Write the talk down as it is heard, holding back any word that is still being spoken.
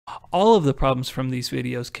All of the problems from these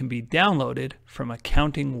videos can be downloaded from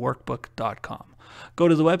accountingworkbook.com. Go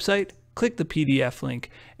to the website, click the PDF link,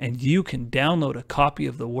 and you can download a copy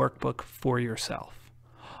of the workbook for yourself.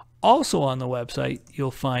 Also on the website,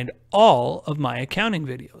 you'll find all of my accounting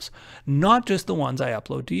videos, not just the ones I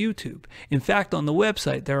upload to YouTube. In fact, on the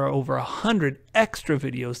website, there are over 100 extra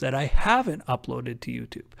videos that I haven't uploaded to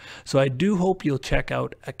YouTube. So I do hope you'll check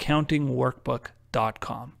out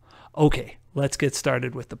accountingworkbook.com. Okay, let's get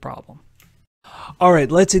started with the problem. All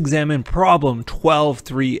right, let's examine problem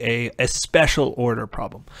 12.3a, a special order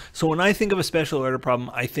problem. So when I think of a special order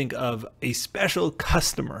problem, I think of a special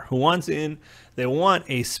customer who wants in, they want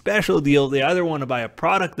a special deal. They either want to buy a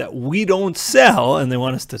product that we don't sell and they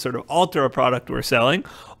want us to sort of alter a product we're selling,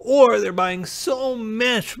 or they're buying so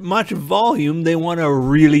much volume they want a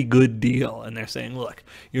really good deal. And they're saying, look,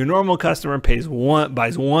 your normal customer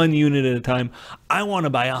buys one unit at a time. I want to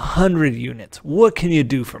buy 100 units. What can you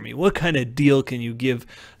do for me? What kind of deal can you give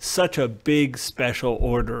such a big special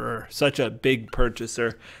orderer, such a big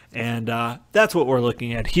purchaser? And that's what we're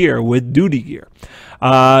looking at here with Duty Gear.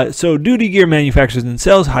 So Duty Gear manufactures and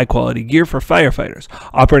sells high-quality gear for firefighters.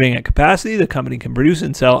 Operating at capacity, the company can produce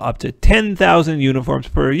and sell up to 10,000 uniforms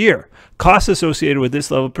per year. Costs associated with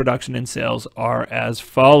this level of production and sales are as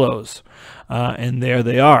follows. And there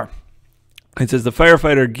they are. It says the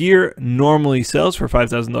firefighter gear normally sells for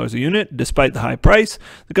 $5,000 a unit. Despite the high price,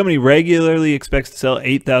 the company regularly expects to sell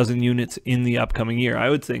 8,000 units in the upcoming year. I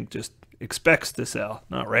would think just expects to sell,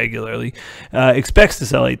 not regularly, expects to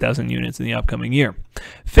sell 8,000 units in the upcoming year.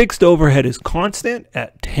 Fixed overhead is constant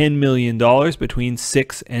at $10 million between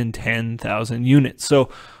 6 and 10,000 units. So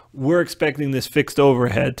we're expecting this fixed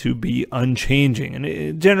overhead to be unchanging.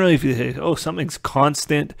 And generally, if you say, oh, something's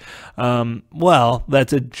constant, well,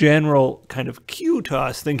 that's a general kind of cue to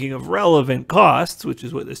us thinking of relevant costs, which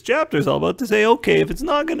is what this chapter is all about, to say, okay, if it's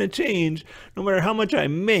not going to change, no matter how much I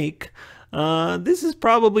make, this is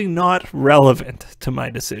probably not relevant to my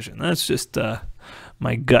decision. That's just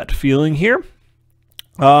my gut feeling here.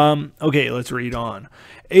 Okay, let's read on.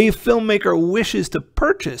 A filmmaker wishes to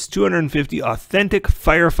purchase 250 authentic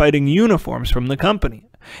firefighting uniforms from the company.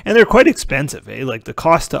 And they're quite expensive, eh? Like the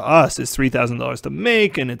cost to us is $3,000 to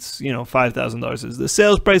make, and it's, you know, $5,000 is the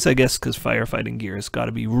sales price, I guess, because firefighting gear has got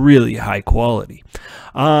to be really high quality.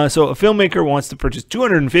 So a filmmaker wants to purchase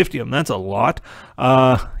 250 of them. That's a lot.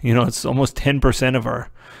 You know, it's almost 10% of our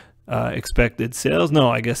expected sales. No,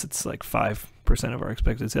 I guess it's like 5% of our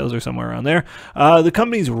expected sales or somewhere around there. The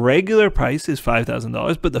company's regular price is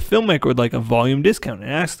 $5,000, but the filmmaker would like a volume discount and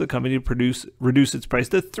asks the company to reduce its price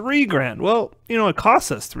to $3,000. Well, you know, it costs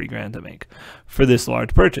us $3,000 to make for this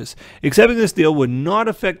large purchase. Accepting this deal would not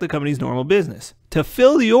affect the company's normal business. To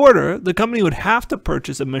fill the order, the company would have to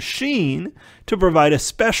purchase a machine to provide a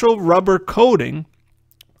special rubber coating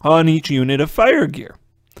on each unit of fire gear.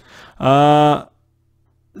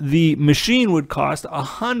 The machine would cost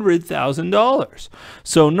 $100,000.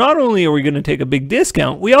 So not only are we going to take a big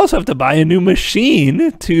discount, we also have to buy a new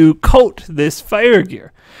machine to coat this fire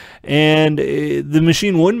gear. And the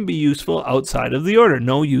machine wouldn't be useful outside of the order.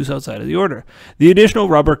 No use outside of the order. The additional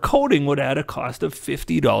rubber coating would add a cost of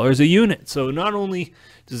 $50 a unit. So not only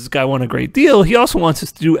does this guy want a great deal, he also wants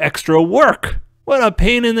us to do extra work. What a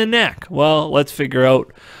pain in the neck. Well, let's figure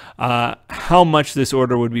out how much this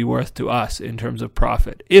order would be worth to us in terms of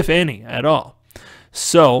profit, if any at all.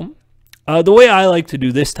 So the way I like to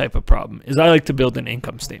do this type of problem is I like to build an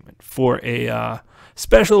income statement. For a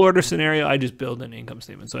special order scenario, I just build an income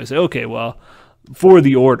statement. So I say, okay, well, for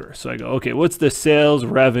the order. So I go, okay, what's the sales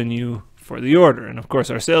revenue for the order? And of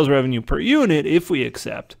course, our sales revenue per unit, if we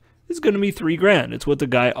accept, is going to be $3,000. It's what the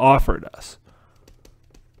guy offered us.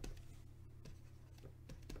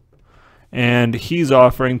 And he's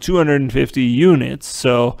offering 250 units.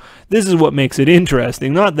 So this is what makes it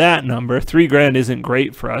interesting. Not that number. $3,000 isn't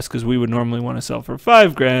great for us because we would normally want to sell for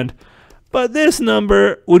 $5,000. But this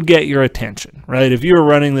number would get your attention, right? If you were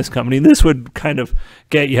running this company, this would kind of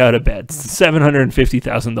get you out of bed.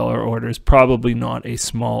 $750,000 order is probably not a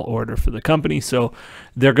small order for the company, so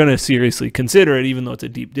they're going to seriously consider it, even though it's a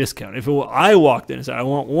deep discount. If I walked in and said, I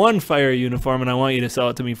want one fire uniform and I want you to sell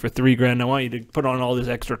it to me for $3,000, I want you to put on all this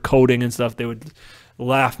extra coating and stuff, they would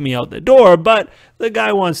laugh me out the door. But the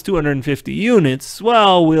guy wants 250 units.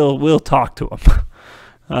 Well, we'll talk to him.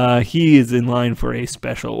 He is in line for a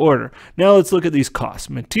special order. Now let's look at these costs: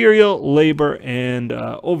 material, labor, and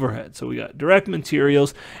overhead. So we got direct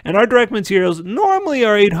materials, and our direct materials normally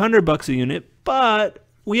are $800 a unit, but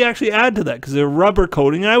we actually add to that because they're rubber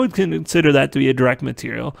coating. I would consider that to be a direct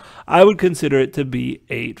material. I would consider it to be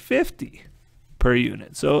 $850 per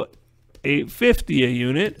unit. So $8.50 a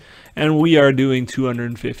unit, and we are doing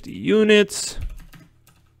 250 units.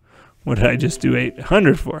 What did I just do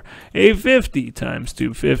 800 for? 850 times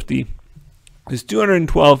 250 is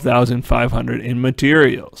 212,500 in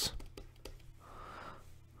materials.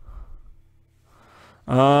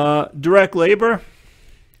 Direct labor.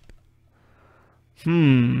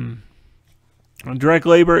 Direct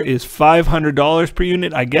labor is $500 per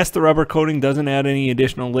unit. I guess the rubber coating doesn't add any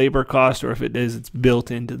additional labor cost, or if it is, it's built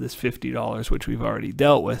into this $50, which we've already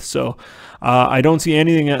dealt with. So I don't see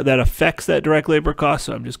anything that affects that direct labor cost,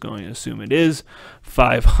 so I'm just going to assume it is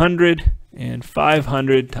 500, and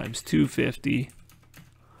 500 times 250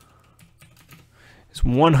 is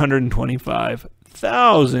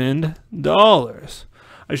 $125,000.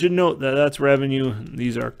 I should note that that's revenue.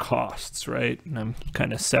 These are costs, right? And I'm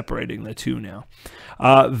kind of separating the two now.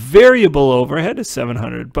 Variable overhead is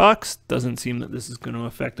 $700. Doesn't seem that this is going to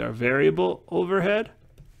affect our variable overhead.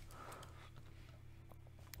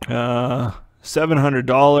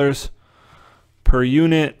 $700 per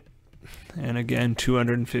unit. And again,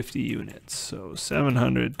 250 units. So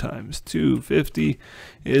 700 times 250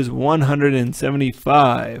 is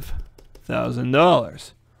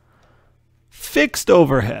 $175,000. Fixed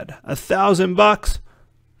overhead, $1,000,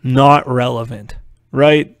 not relevant,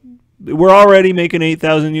 right? We're already making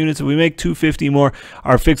 8,000 units. If we make 250 more,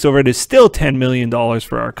 our fixed overhead is still $10 million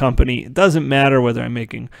for our company. It doesn't matter whether I'm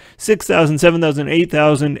making 6,000, 7,000,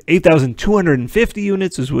 8,000, 8,250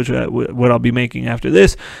 units is what I'll be making after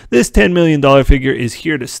this. This $10 million figure is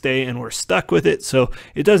here to stay, and we're stuck with it. So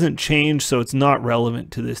it doesn't change, so it's not relevant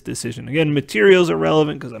to this decision. Again, materials are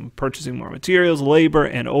relevant because I'm purchasing more materials. Labor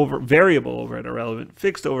and variable overhead are relevant.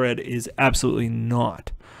 Fixed overhead is absolutely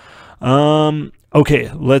not.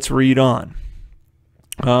 Okay, let's read on.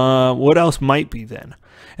 What else might be then?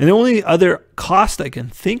 And the only other cost I can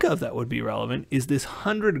think of that would be relevant is this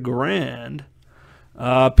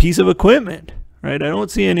 $100,000 piece of equipment, right? I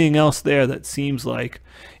don't see anything else there that seems like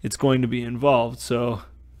it's going to be involved. So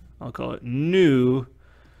I'll call it new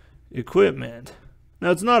equipment.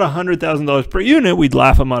 Now, it's not $100,000 per unit. We'd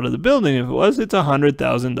laugh them out of the building if it was. It's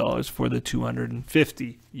 $100,000 for the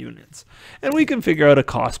 250 units. And we can figure out a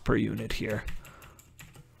cost per unit here.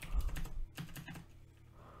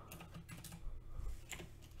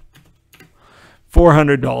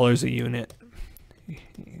 $400 a unit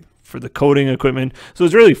for the coating equipment. So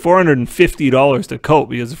it's really $450 to coat,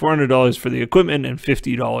 because it's $400 for the equipment and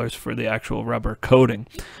 $50 for the actual rubber coating.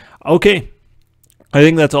 Okay, I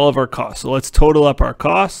think that's all of our costs. So let's total up our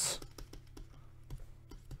costs.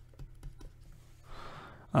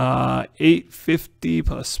 $850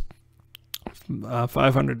 plus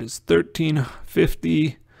 500 is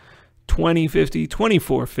 $1,350, $2,050,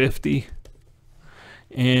 $2,450,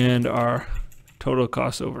 and our total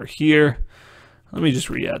cost over here. Let me just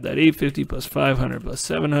re-add that. 850 plus 500 plus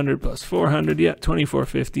 700 plus 400. Yeah,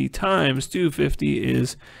 2,450 times 250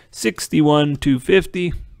 is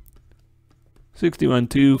 61,250.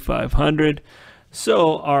 61,500.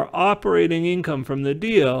 So our operating income from the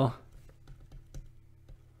deal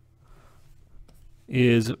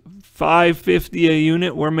is $550 a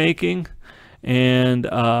unit we're making, and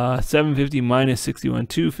 750 minus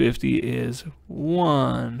 61,250 is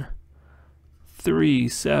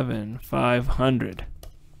 137,500.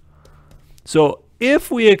 So if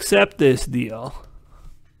we accept this deal,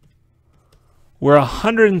 we're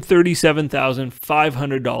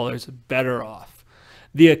 $137,500 better off.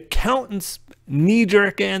 The accountant's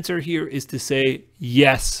knee-jerk answer here is to say,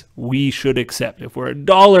 yes, we should accept. If we're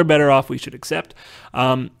 $1 better off, we should accept.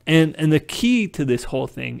 And the key to this whole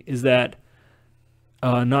thing is that,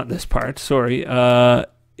 not this part, sorry,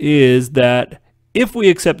 is that if we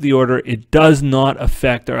accept the order, it does not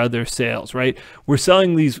affect our other sales, right? We're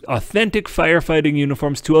selling these authentic firefighting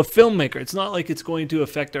uniforms to a filmmaker. It's not like it's going to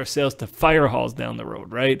affect our sales to fire halls down the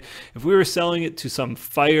road, right? If we were selling it to some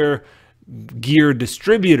fire gear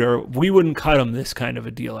distributor, we wouldn't cut them this kind of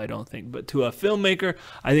a deal, I don't think. But to a filmmaker,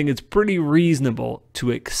 I think it's pretty reasonable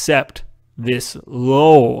to accept this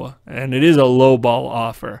low, and it is a low ball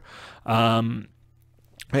offer.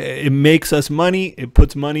 It makes us money. It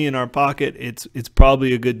puts money in our pocket. It's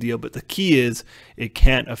probably a good deal, but the key is it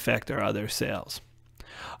can't affect our other sales.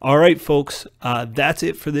 All right, folks, that's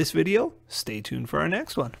it for this video. Stay tuned for our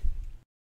next one.